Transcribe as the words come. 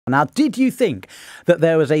Now, did you think that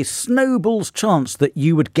there was a snowball's chance that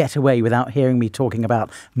you would get away without hearing me talking about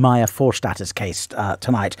Ms Forstater's case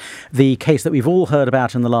tonight? The case that we've all heard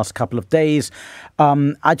about in the last couple of days.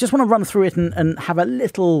 I just want to run through it and have a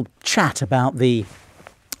little chat about the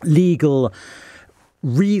legal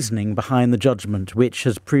reasoning behind the judgment, which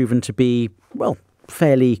has proven to be, well,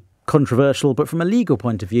 fairly controversial, but from a legal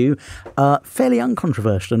point of view, fairly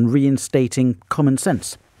uncontroversial and reinstating common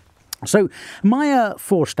sense. So, Ms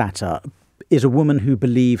Forstater is a woman who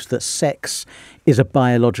believes that sex is a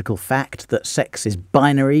biological fact, that sex is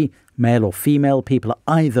binary, male or female. People are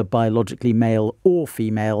either biologically male or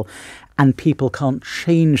female, and people can't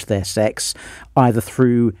change their sex either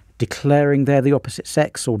through declaring they're the opposite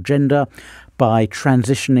sex or gender, by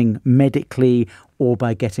transitioning medically, or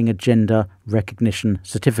by getting a gender recognition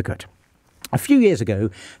certificate. A few years ago,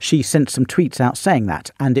 she sent some tweets out saying that,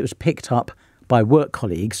 and it was picked up by work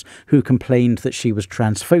colleagues who complained that she was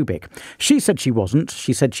transphobic. She said she wasn't.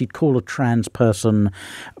 She said she'd call a trans person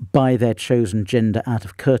by their chosen gender out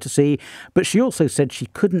of courtesy, but she also said she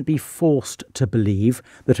couldn't be forced to believe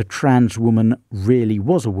that a trans woman really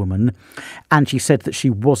was a woman, and she said that she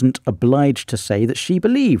wasn't obliged to say that she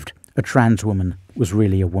believed a trans woman was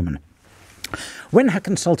really a woman. When her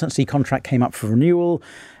consultancy contract came up for renewal,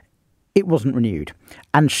 it wasn't renewed,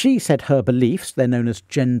 and she said her beliefs, they're known as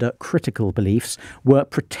gender-critical beliefs, were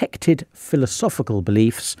protected philosophical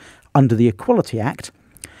beliefs under the Equality Act,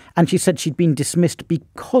 and she said she'd been dismissed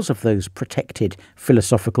because of those protected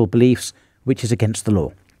philosophical beliefs, which is against the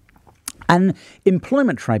law. An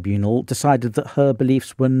employment tribunal decided that her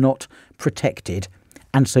beliefs were not protected,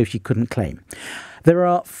 and so she couldn't claim. There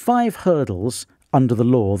are 5 hurdles under the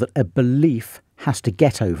law that a belief has to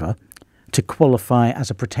get over to qualify as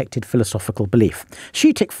a protected philosophical belief.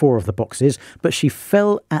 She ticked 4 of the boxes, but she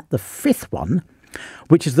fell at the 5th one,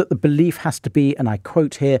 which is that the belief has to be, and I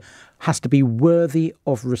quote here, has to be worthy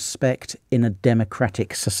of respect in a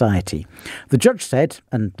democratic society. The judge said,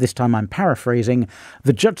 and this time I'm paraphrasing,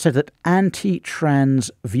 the judge said that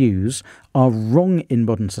anti-trans views are wrong in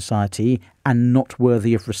modern society and not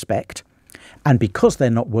worthy of respect. And because they're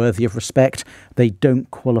not worthy of respect, they don't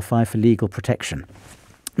qualify for legal protection.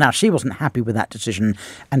 Now, she wasn't happy with that decision,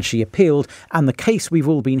 and she appealed, and the case we've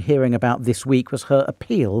all been hearing about this week was her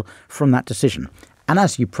appeal from that decision. And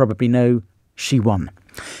as you probably know, she won.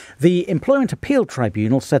 The Employment Appeal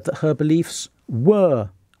Tribunal said that her beliefs were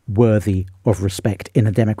worthy of respect in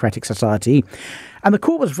a democratic society, and the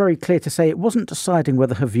court was very clear to say it wasn't deciding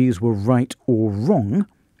whether her views were right or wrong,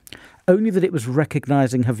 only that it was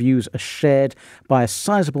recognising her views as shared by a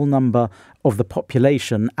sizable number of the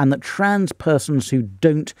population, and that trans persons who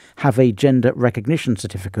don't have a gender recognition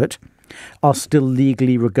certificate are still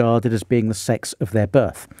legally regarded as being the sex of their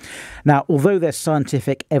birth. Now, although there's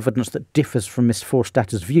scientific evidence that differs from Ms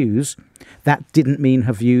Forstater's views, that didn't mean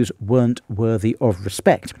her views weren't worthy of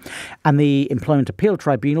respect. And the Employment Appeal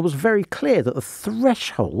Tribunal was very clear that the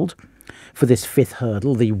threshold for this 5th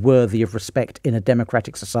hurdle, the worthy of respect in a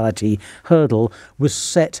democratic society hurdle, was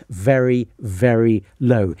set very, very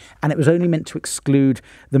low. And it was only meant to exclude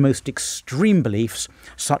the most extreme beliefs,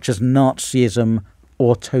 such as Nazism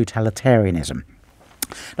or totalitarianism.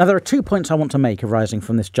 Now, there are 2 points I want to make arising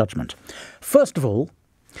from this judgment. First of all,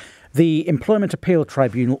 the Employment Appeal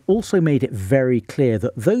Tribunal also made it very clear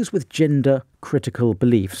that those with gender-critical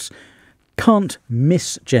beliefs can't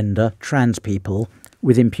misgender trans people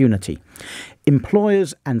with impunity.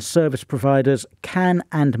 Employers and service providers can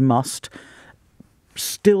and must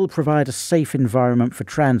still provide a safe environment for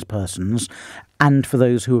trans persons and for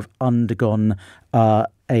those who have undergone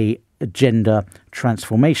a gender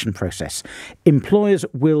transformation process. Employers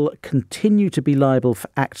will continue to be liable for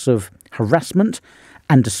acts of harassment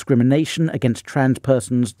and discrimination against trans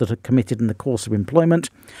persons that are committed in the course of employment,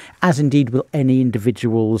 as indeed will any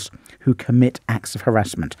individuals who commit acts of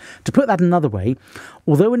harassment. To put that another way,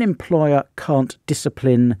 although an employer can't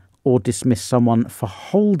discipline or dismiss someone for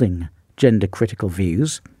holding gender-critical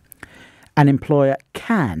views, an employer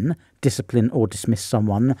can discipline or dismiss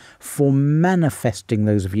someone for manifesting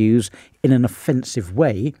those views in an offensive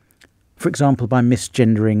way, for example, by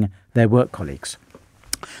misgendering their work colleagues.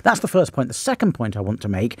 That's the first point. The second point I want to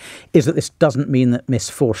make is that this doesn't mean that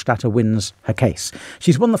Ms Forstater wins her case.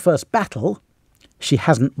 She's won the first battle. She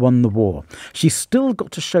hasn't won the war. She's still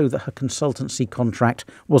got to show that her consultancy contract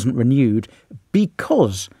wasn't renewed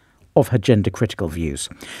because of her gender-critical views.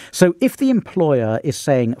 So if the employer is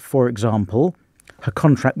saying, for example, her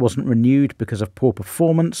contract wasn't renewed because of poor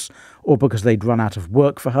performance, or because they'd run out of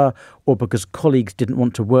work for her, or because colleagues didn't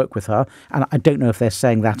want to work with her, and I don't know if they're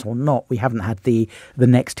saying that or not, we haven't had the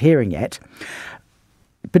next hearing yet,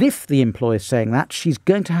 But if the employer is saying that, she's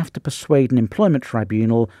going to have to persuade an employment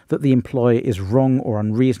tribunal that the employer is wrong or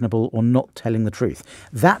unreasonable or not telling the truth.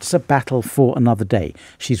 That's a battle for another day.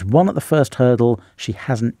 She's won at the first hurdle. She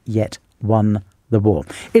hasn't yet won the war.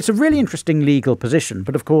 It's a really interesting legal position,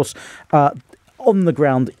 but of course, on the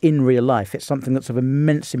ground in real life, it's something that's of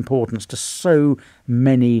immense importance to so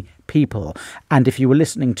many people. And if you were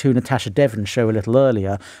listening to Natasha Devon's show a little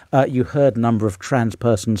earlier, you heard a number of trans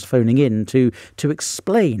persons phoning in to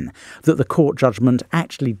explain that the court judgment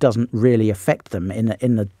actually doesn't really affect them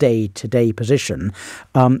in a day-to-day position.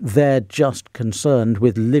 They're just concerned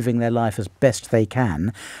with living their life as best they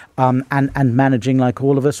can and managing, like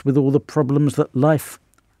all of us, with all the problems that life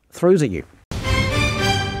throws at you.